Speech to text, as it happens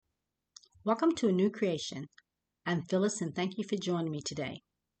Welcome to A New Creation. I'm Phyllis and thank you for joining me today.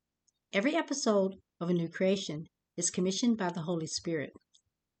 Every episode of A New Creation is commissioned by the Holy Spirit.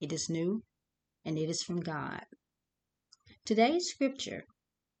 It is new and it is from God. Today's scripture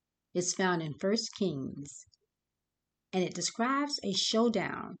is found in 1 Kings and it describes a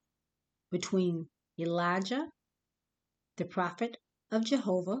showdown between Elijah, the prophet of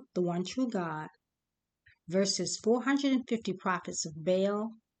Jehovah, the one true God, versus 450 prophets of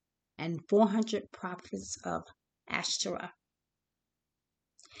Baal and 400 prophets of Ashtoreth.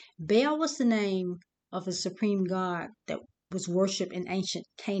 Baal was the name of a supreme god that was worshipped in ancient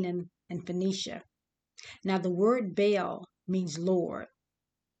Canaan and Phoenicia. Now the word Baal means Lord,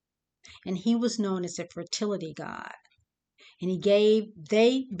 and he was known as a fertility god. And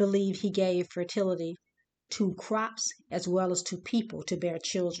they believed he gave fertility to crops as well as to people to bear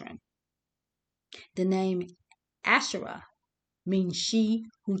children. The name Asherah means she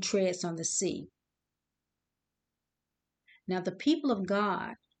who treads on the sea. Now the people of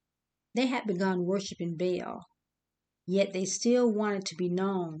God, they had begun worshiping Baal, yet they still wanted to be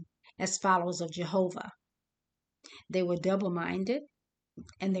known as followers of Jehovah. They were double-minded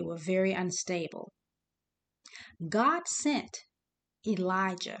and they were very unstable. God sent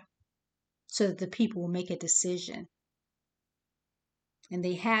Elijah so that the people would make a decision. And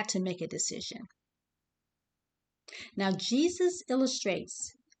they had to make a decision. Now Jesus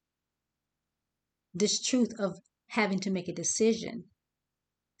illustrates this truth of having to make a decision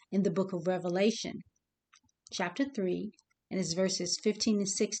in the book of Revelation, chapter 3, and it's verses 15 and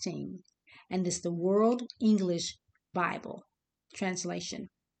 16. And it's the World English Bible translation.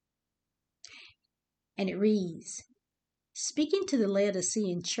 And it reads, speaking to the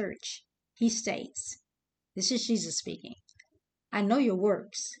Laodicean church, he states, this is Jesus speaking, I know your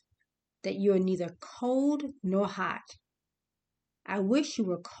works, that you are neither cold nor hot. I wish you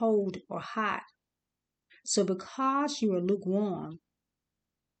were cold or hot. So because you are lukewarm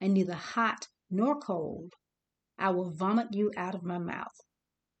and neither hot nor cold, I will vomit you out of my mouth.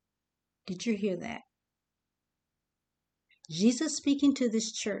 Did you hear that? Jesus speaking to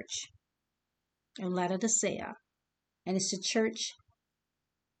this church in Laodicea, and it's a church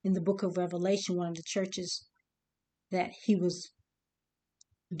in the book of Revelation, one of the churches that he was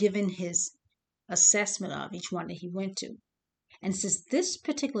given his assessment of, each one that he went to. And since this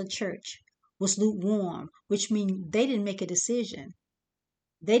particular church was lukewarm, which means they didn't make a decision.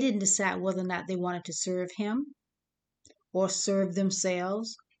 They didn't decide whether or not they wanted to serve him or serve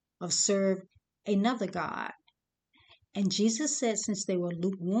themselves or serve another God. And Jesus said since they were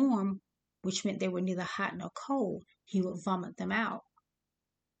lukewarm, which meant they were neither hot nor cold, he would vomit them out.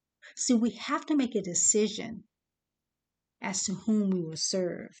 See, we have to make a decision as to whom we will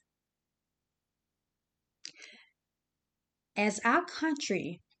serve. As our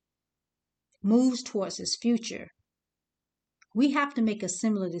country moves towards its future, we have to make a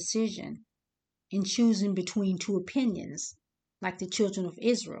similar decision in choosing between two opinions, like the children of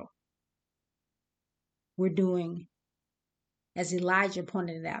Israel were doing, as Elijah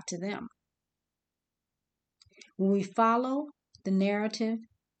pointed it out to them. When we follow the narrative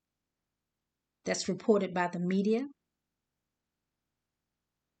that's reported by the media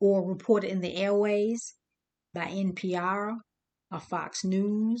or reported in the airways by NPR or Fox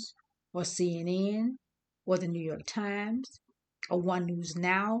News or CNN or the New York Times or One News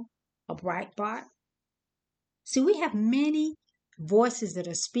Now or Breitbart. See, we have many voices that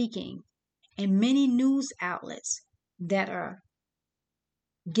are speaking and many news outlets that are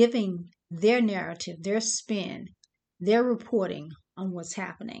giving their narrative, their spin, their reporting on what's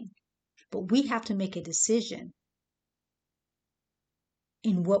happening. But we have to make a decision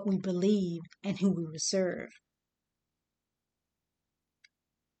in what we believe and who we will serve.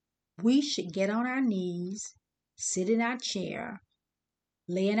 We should get on our knees, sit in our chair,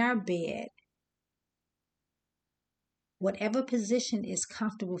 lay in our bed, whatever position is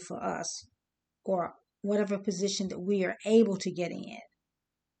comfortable for us or whatever position that we are able to get in,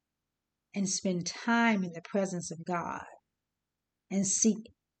 and spend time in the presence of God and seek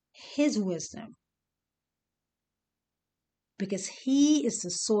his wisdom, because he is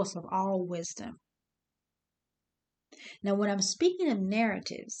the source of all wisdom. Now, when I'm speaking of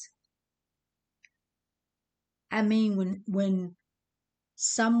narratives, I mean when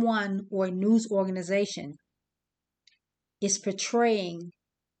someone or a news organization is portraying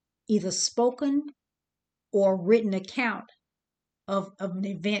either spoken or written account of an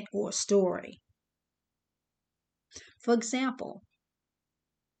event or a story. For example,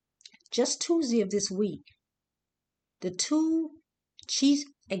 just Tuesday of this week, the two chief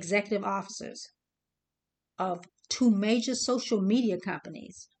executive officers of two major social media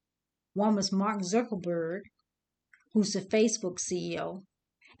companies One was Mark Zuckerberg, who's the Facebook CEO,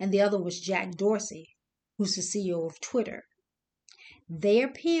 and the other was Jack Dorsey, who's the CEO of Twitter. They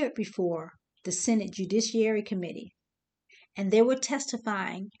appeared before the Senate Judiciary Committee, and they were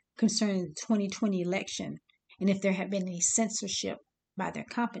testifying concerning the 2020 election and if there had been any censorship by their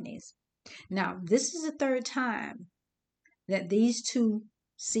companies. Now, this is the third time that these two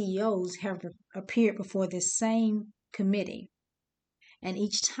CEOs have appeared before this same committee. And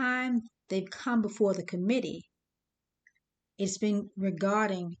each time they've come before the committee, it's been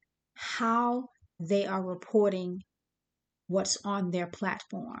regarding how they are reporting what's on their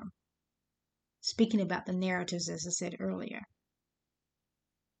platform. Speaking about the narratives, as I said earlier.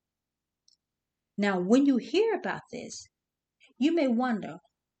 Now, when you hear about this, you may wonder,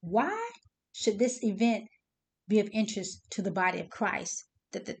 why should this event be of interest to the body of Christ,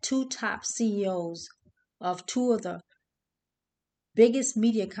 that the two top CEOs of two of the biggest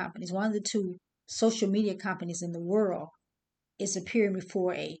media companies, one of the two social media companies in the world, is appearing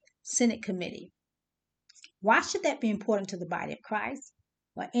before a Senate committee? Why should that be important to the body of Christ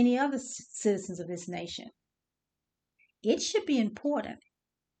or any other citizens of this nation? It should be important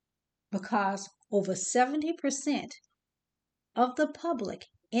because over 70% of the public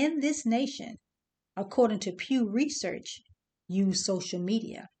in this nation, according to Pew Research, use social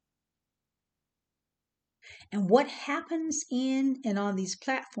media. And what happens in and on these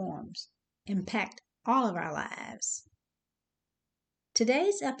platforms impact all of our lives.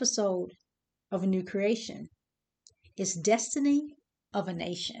 Today's episode of A New Creation is Destiny of a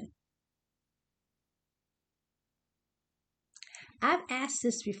Nation. I've asked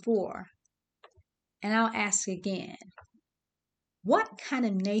this before, and I'll ask again. What kind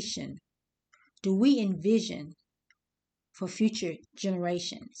of nation do we envision for future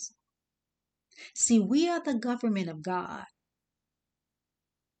generations? See, we are the government of God,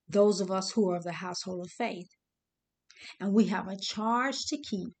 those of us who are of the household of faith, and we have a charge to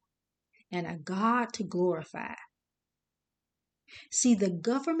keep and a God to glorify. See, the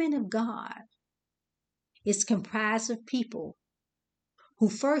government of God is comprised of people who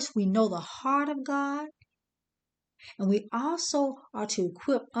first we know the heart of God, and we also are to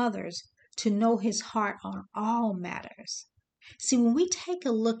equip others to know his heart on all matters. See, when we take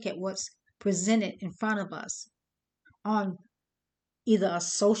a look at what's presented in front of us on either a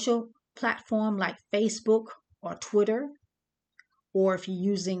social platform like Facebook or Twitter, or if you're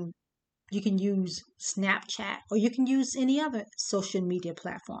using, you can use Snapchat, or you can use any other social media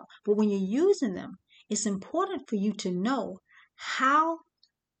platform. But when you're using them, it's important for you to know how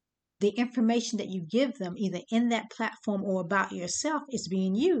the information that you give them, either in that platform or about yourself, is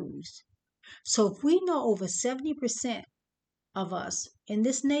being used. So if we know over 70% of us in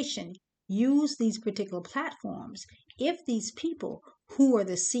this nation use these particular platforms, if these people who are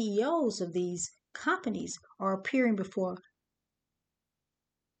the CEOs of these companies are appearing before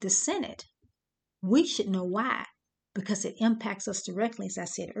the Senate, we should know why, because it impacts us directly, as I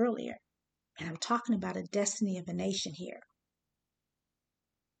said earlier. And I'm talking about a destiny of a nation here.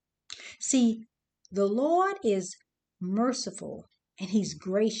 See, the Lord is merciful and he's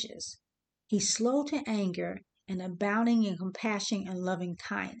gracious. He's slow to anger and abounding in compassion and loving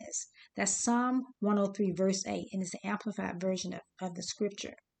kindness. That's Psalm 103 verse 8, and it's the amplified version of the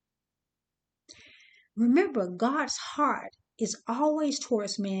scripture. Remember, God's heart is always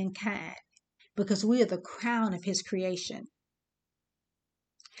towards mankind because we are the crown of his creation.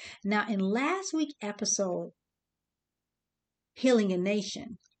 Now, in last week's episode, Healing a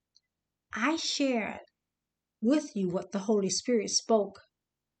Nation, I shared with you what the Holy Spirit spoke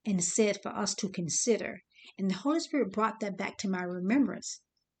and said for us to consider. And the Holy Spirit brought that back to my remembrance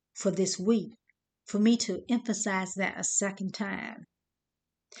for this week, for me to emphasize that a second time.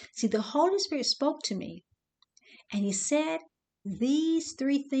 See, the Holy Spirit spoke to me, and he said these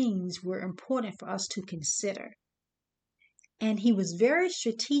three things were important for us to consider. And he was very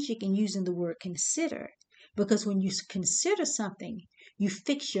strategic in using the word consider, because when you consider something, you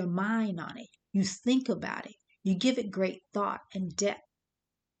fix your mind on it, you think about it, you give it great thought and depth.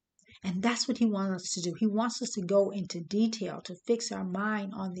 And that's what he wants us to do. He wants us to go into detail, to fix our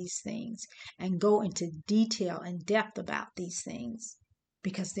mind on these things and go into detail and depth about these things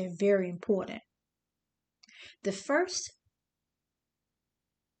because they're very important. The first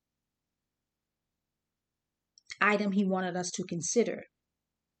item he wanted us to consider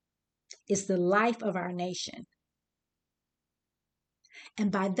is the life of our nation.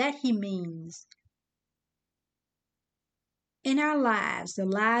 And by that he means in our lives, the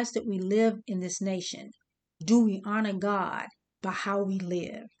lives that we live in this nation, do we honor God by how we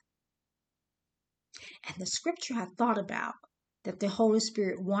live? And the scripture I thought about that the Holy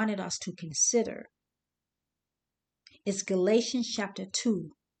Spirit wanted us to consider is Galatians chapter 2,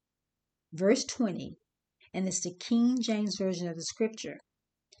 verse 20, and it's the King James Version of the scripture.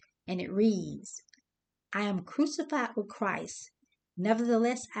 And it reads, I am crucified with Christ,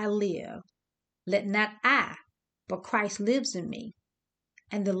 nevertheless I live. Let not I, but Christ lives in me.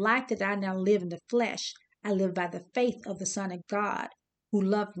 And the life that I now live in the flesh, I live by the faith of the Son of God, who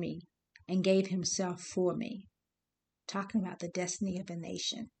loved me and gave himself for me. Talking about the destiny of a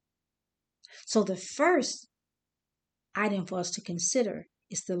nation. So the first item for us to consider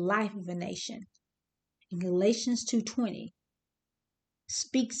is the life of a nation. In Galatians 2:20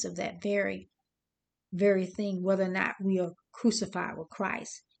 speaks of that very thing, whether or not we are crucified with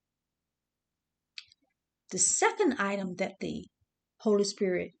Christ. The second item that the Holy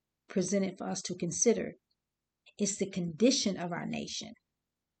Spirit presented for us to consider is the condition of our nation.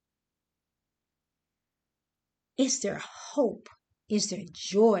 Is there hope? Is there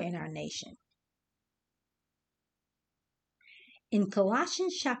joy in our nation? In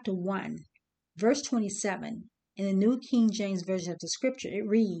Colossians chapter 1, verse 27, in the New King James Version of the scripture, it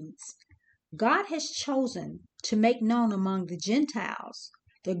reads, God has chosen to make known among the Gentiles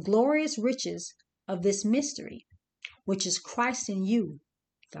the glorious riches of this mystery, which is Christ in you,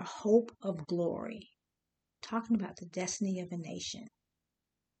 the hope of glory. Talking about the destiny of a nation.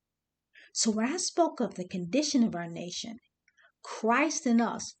 So when I spoke of the condition of our nation, Christ in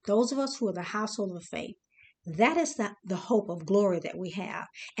us, those of us who are the household of faith, that is the hope of glory that we have.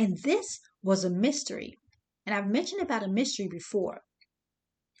 And this was a mystery. And I've mentioned about a mystery before.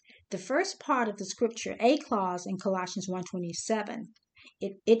 The first part of the scripture, a clause in Colossians 1:27,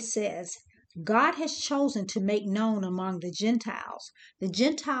 it says, God has chosen to make known among the Gentiles. The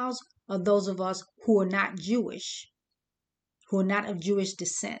Gentiles are those of us who are not Jewish, who are not of Jewish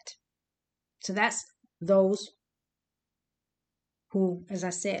descent. So that's those who, as I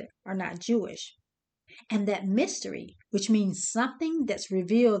said, are not Jewish. And that mystery, which means something that's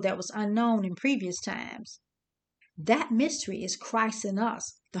revealed that was unknown in previous times, that mystery is Christ in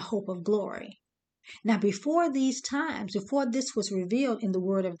us, the hope of glory. Now, before these times, before this was revealed in the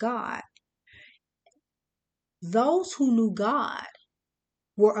Word of God, those who knew God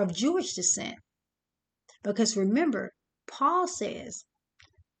were of Jewish descent. Because remember, Paul says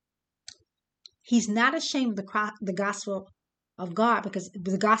he's not ashamed of the gospel of God, because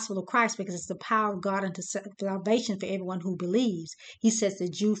the gospel of Christ, because it's the power of God unto salvation for everyone who believes. He says the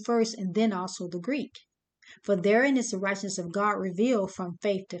Jew first and then also the Greek. For therein is the righteousness of God revealed from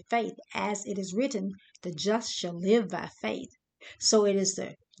faith to faith, as it is written, the just shall live by faith. So it is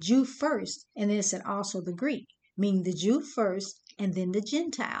the Jew first, and then it said also the Greek, meaning the Jew first and then the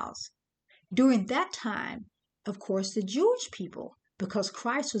Gentiles. During that time, of course, the Jewish people, because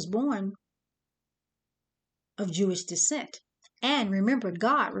Christ was born of Jewish descent. And remember,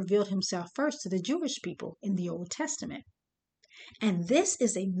 God revealed himself first to the Jewish people in the Old Testament. And this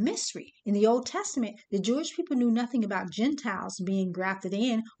is a mystery. In the Old Testament, the Jewish people knew nothing about Gentiles being grafted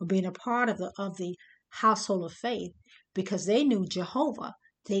in or being a part of the household of faith, because they knew Jehovah.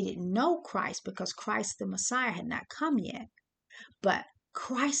 They didn't know Christ because Christ the Messiah had not come yet. But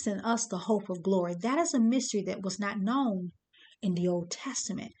Christ in us, the hope of glory, that is a mystery that was not known in the Old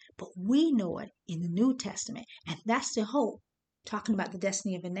Testament, but we know it in the New Testament. And that's the hope. Talking about the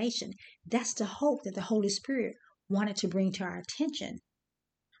destiny of a nation, that's the hope that the Holy Spirit wanted to bring to our attention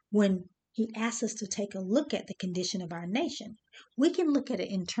when he asked us to take a look at the condition of our nation. We can look at it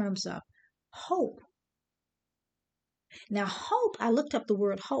in terms of hope. Now, hope, I looked up the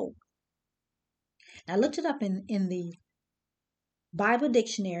word hope. I looked it up in the Bible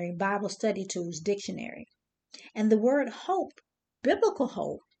Dictionary, Bible Study Tools Dictionary. And the word hope, biblical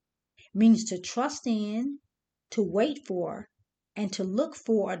hope, means to trust in, to wait for, and to look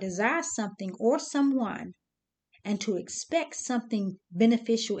for or desire something or someone, and to expect something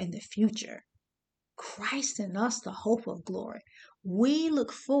beneficial in the future. Christ in us, the hope of glory. We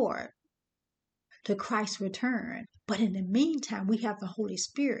look forward to Christ's return. But in the meantime, we have the Holy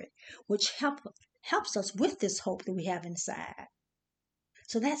Spirit, which helps us with this hope that we have inside.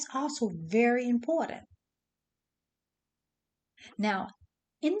 So that's also very important. Now,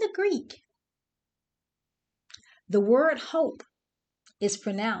 in the Greek, the word hope is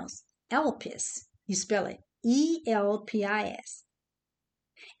pronounced elpis. You spell it E-L-P-I-S.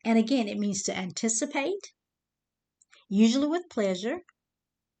 And again, it means to anticipate, usually with pleasure.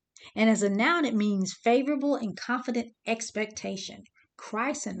 And as a noun, it means favorable and confident expectation.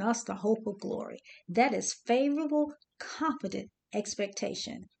 Christ in us, the hope of glory. That is favorable, confident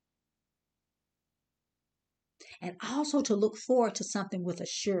expectation. And also to look forward to something with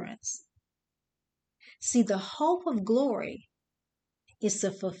assurance. See, the hope of glory It's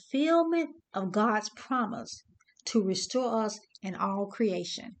the fulfillment of God's promise to restore us in all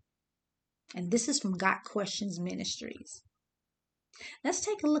creation. And this is from Got Questions Ministries. Let's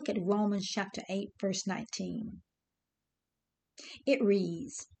take a look at Romans chapter 8, verse 19. It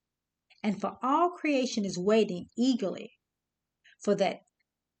reads, "And for all creation is waiting eagerly for that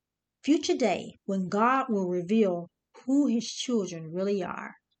future day when God will reveal who his children really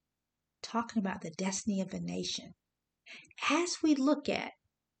are." Talking about the destiny of a nation. As we look at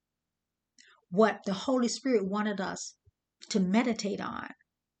what the Holy Spirit wanted us to meditate on,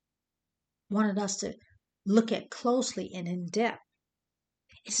 wanted us to look at closely and in depth,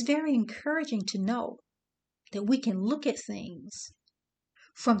 it's very encouraging to know that we can look at things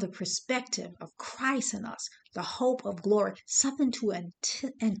from the perspective of Christ in us, the hope of glory, something to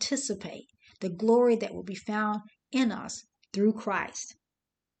anticipate, the glory that will be found in us through Christ.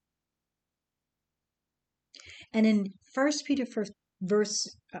 And in 1 Peter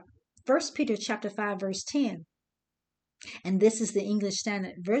chapter 5, verse 10, and this is the English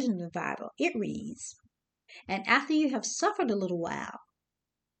Standard Version of the Bible, it reads, "And after you have suffered a little while,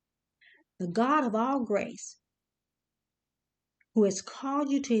 the God of all grace, who has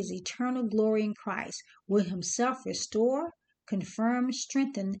called you to his eternal glory in Christ, will himself restore, confirm,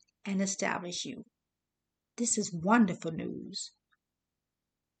 strengthen, and establish you." This is wonderful news.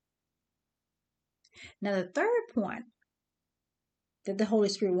 Now, the third point that the Holy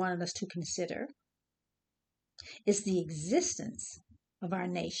Spirit wanted us to consider is the existence of our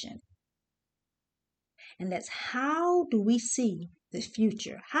nation. And that's, how do we see the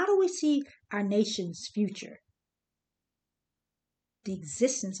future? How do we see our nation's future? The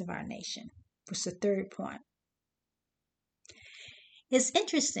existence of our nation was the third point. It's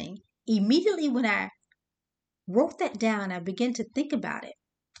interesting. Immediately when I wrote that down, I began to think about it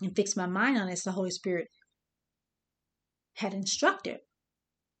and fix my mind on it as the Holy Spirit had instructed.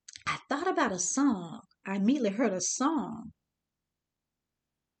 I thought about a song. I immediately heard a song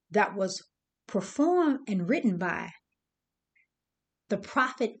that was performed and written by the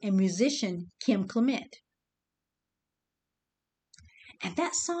prophet and musician Kim Clement. And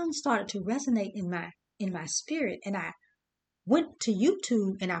that song started to resonate in my spirit. And I went to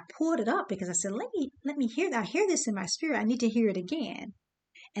YouTube and I pulled it up because I said, let me hear that. I hear this in my spirit. I need to hear it again.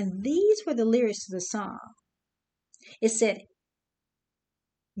 And these were the lyrics to the song. It said,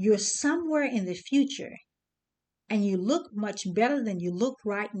 "You're somewhere in the future and you look much better than you look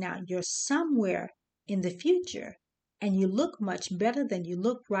right now. You're somewhere in the future and you look much better than you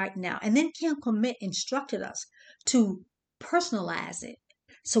look right now." And then Kim Clement instructed us to personalize it.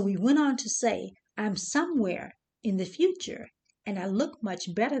 So we went on to say, "I'm somewhere in the future and I look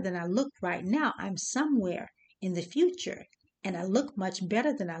much better than I look right now. I'm somewhere in the future and I look much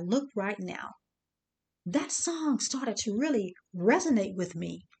better than I look right now." That song started to really resonate with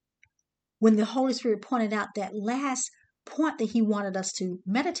me when the Holy Spirit pointed out that last point that he wanted us to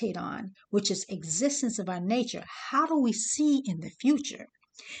meditate on, which is existence of our nature. How do we see in the future?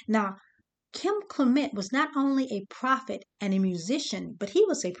 Now, Kim Clement was not only a prophet and a musician, but he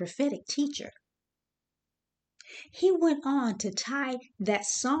was a prophetic teacher. He went on to tie that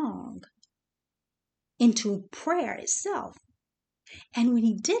song into prayer itself. And when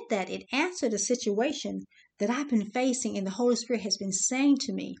he did that, it answered a situation that I've been facing and the Holy Spirit has been saying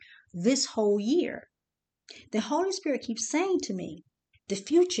to me this whole year. The Holy Spirit keeps saying to me, the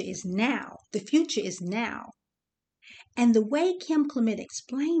future is now. The future is now. And the way Kim Clement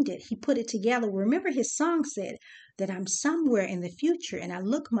explained it, he put it together. Remember, his song said that I'm somewhere in the future and I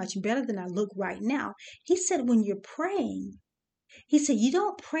look much better than I look right now. He said, when you're praying, he said, you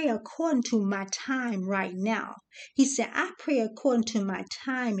don't pray according to my time right now. He said, I pray according to my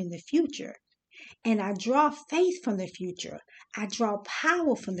time in the future. And I draw faith from the future. I draw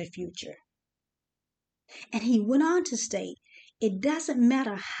power from the future. And he went on to state, it doesn't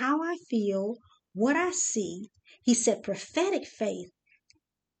matter how I feel, what I see. He said, prophetic faith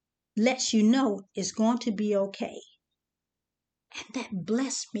lets you know it's going to be okay. And that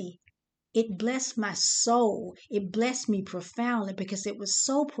blessed me. It blessed my soul. It blessed me profoundly because it was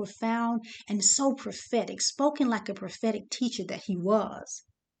so profound and so prophetic, spoken like a prophetic teacher that he was.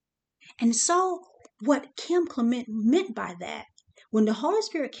 And so what Kim Clement meant by that, when the Holy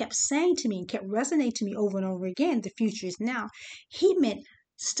Spirit kept saying to me and kept resonating to me over and over again, the future is now, he meant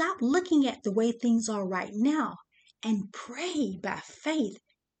stop looking at the way things are right now and pray by faith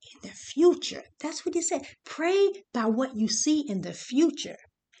in the future. That's what he said. Pray by what you see in the future,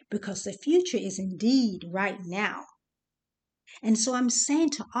 because the future is indeed right now. And so I'm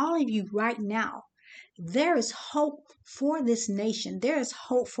saying to all of you right now, there is hope for this nation. There is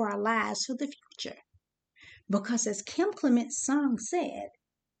hope for our lives for the future. Because as Kim Clement's song said,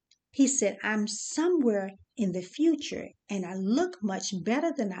 he said, I'm somewhere in the future and I look much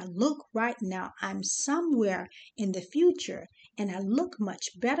better than I look right now. I'm somewhere in the future and I look much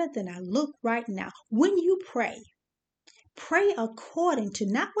better than I look right now. When you pray, pray according to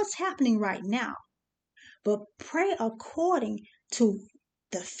not what's happening right now, but pray according to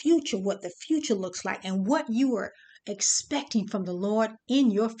the future, what the future looks like and what you are expecting from the Lord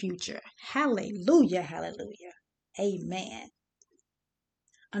in your future. Hallelujah, hallelujah. Amen.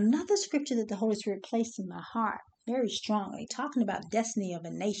 Another scripture that the Holy Spirit placed in my heart very strongly, talking about destiny of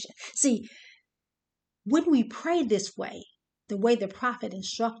a nation. See, when we pray this way, the way the prophet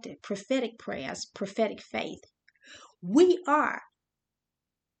instructed, prophetic prayers, prophetic faith, we are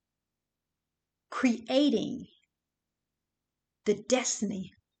creating the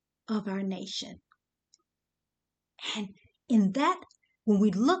destiny of our nation. And in that, when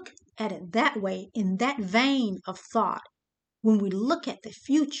we look at it that way, in that vein of thought, when we look at the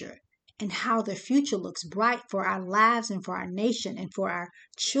future and how the future looks bright for our lives and for our nation and for our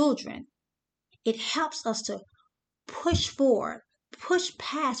children, it helps us to push forward, push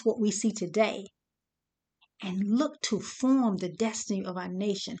past what we see today, and look to form the destiny of our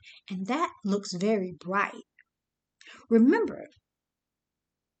nation. And that looks very bright. Remember,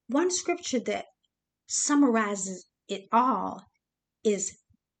 one scripture that summarizes it all is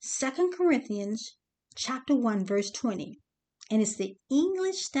 2 Corinthians chapter 1, verse 20. And it's the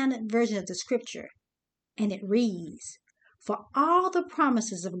English Standard Version of the scripture. And it reads, For all the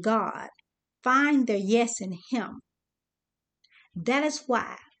promises of God find their yes in Him. That is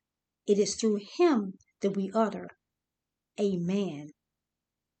why it is through Him that we utter Amen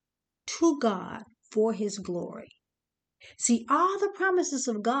to God for His glory. See, all the promises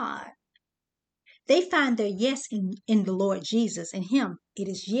of God, they find their yes in the Lord Jesus. In Him, it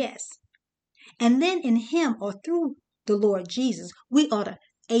is yes. And then in Him or through the Lord Jesus, we utter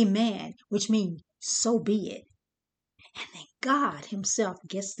Amen, which means so be it. And then God Himself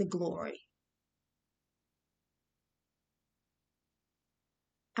gets the glory.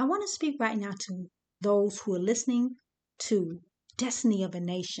 I want to speak right now to those who are listening to Destiny of a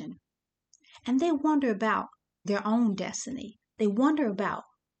Nation, and they wonder about their own destiny. They wonder about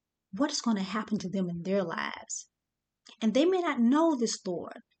what is going to happen to them in their lives. And they may not know this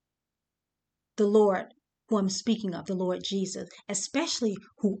Lord, the Lord who I'm speaking of, the Lord Jesus, especially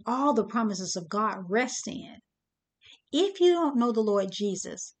who all the promises of God rest in. If you don't know the Lord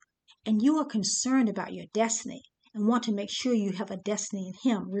Jesus and you are concerned about your destiny and want to make sure you have a destiny in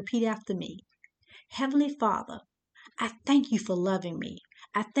Him, repeat after me. Heavenly Father, I thank you for loving me.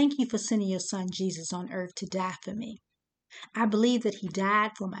 I thank you for sending your Son Jesus on earth to die for me. I believe that He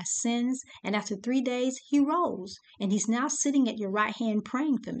died for my sins, and after 3 days He rose, and He's now sitting at your right hand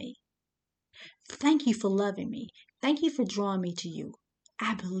praying for me. Thank you for loving me. Thank you for drawing me to you.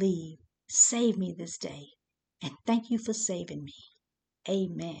 I believe. Save me this day. And thank you for saving me.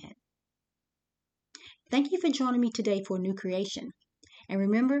 Amen. Thank you for joining me today for a new creation. And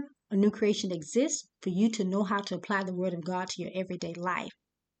remember, a new creation exists for you to know how to apply the Word of God to your everyday life.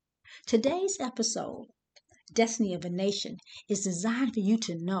 Today's episode, Destiny of a Nation, is designed for you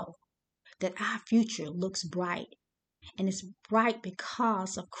to know that our future looks bright. And it's bright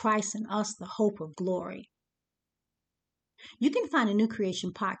because of Christ in us, the hope of glory. You can find a New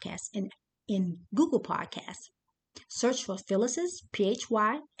Creation podcast in Google Podcasts. Search for Phyllis's, Phyllis',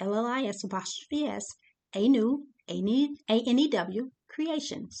 A-N-E-W,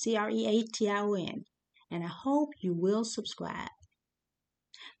 Creation, Creation. And I hope you will subscribe.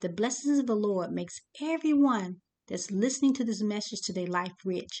 The blessings of the Lord makes everyone that's listening to this message today life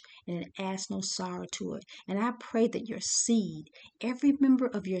rich, and it adds no sorrow to it. And I pray that your seed, every member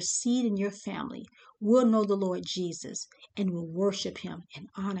of your seed in your family, will know the Lord Jesus and will worship Him and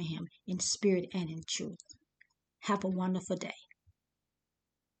honor Him in spirit and in truth. Have a wonderful day.